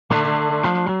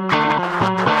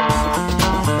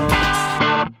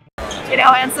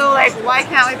know, and so like, why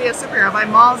can't we be a superhero? My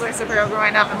mom's like a superhero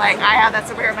growing up, and like I have that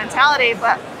superhero mentality,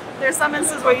 but there's some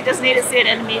instances where you just need to see it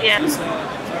in the media.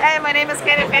 Hey, my name is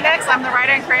Kayden Phoenix. I'm the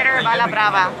writer and creator of A LA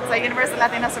BRAVA. It's a universe of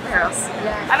Latina superheroes.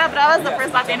 A LA BRAVA is the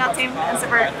first Latino team in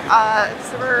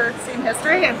super team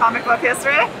history and comic book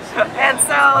history. And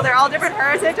so they're all different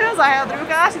heritages. I have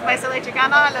Druga, she's my silly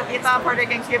Chicana, Lupita, Puerto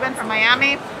Rican Cuban from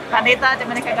Miami, Juanita,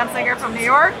 Dominican gunslinger from New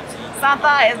York,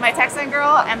 Santa is my Texan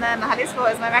girl, and then Jalisco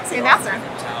is my Mexican dancer.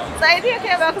 The idea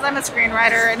came about because I'm a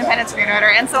screenwriter, independent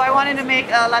screenwriter, and so I wanted to make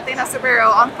a Latina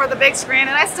superhero for the big screen,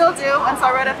 and I still do. And so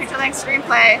I wrote a feature-length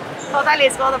screenplay called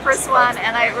Jalisco, the first one,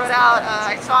 and I wrote out,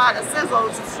 I shot a sizzle,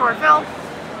 which is a short film.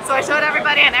 So I showed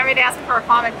everybody, and everybody asked me for a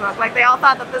comic book. Like they all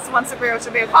thought that this one superhero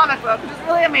should be a comic book, which is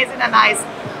really amazing and nice.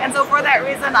 And so for that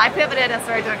reason, I pivoted and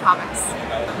started doing comics.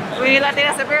 We need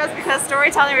Latina superheroes because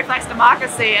storytelling reflects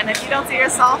democracy, and if you don't see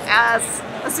yourself as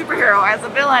a superhero, as a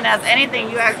villain, as anything,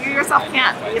 you yourself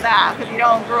can't be that because you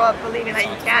don't grow up believing that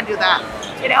you can do that.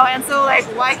 You know, and so like,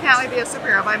 why can't we be a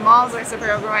superhero? My mom's like a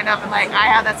superhero growing up, and like I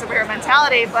have that superhero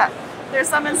mentality, but there's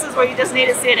some instances where you just need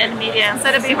to see it in the media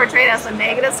instead of being portrayed as a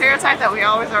negative stereotype that we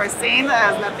always seen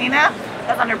as Latina,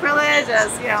 as underprivileged,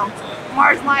 as, you know,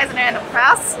 marginalized and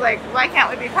oppressed. Like, why can't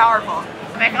we be powerful?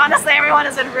 Like, honestly, everyone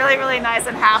has been really, really nice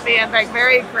and happy and like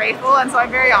very grateful, and so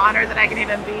I'm very honored that I can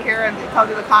even be here and come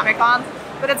to the Comic-Cons.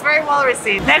 But it's very well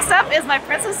received. Next up is my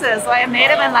princesses. So I have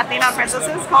Native and Latina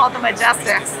princesses called the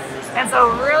Majestics. And so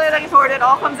really looking forward to it. It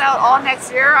all comes out all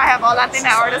next year. I have all Latina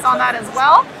artists on that as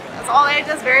well. It's all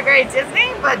ages, very, very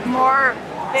Disney, but more,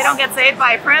 they don't get saved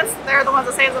by a prince. They're the ones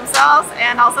that save themselves,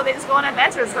 and also they just go on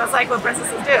adventures. So it's like what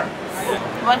princesses do.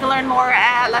 You want to learn more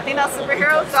at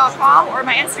latinasuperheroes.com, or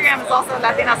my Instagram is also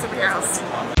Latina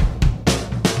Superheroes.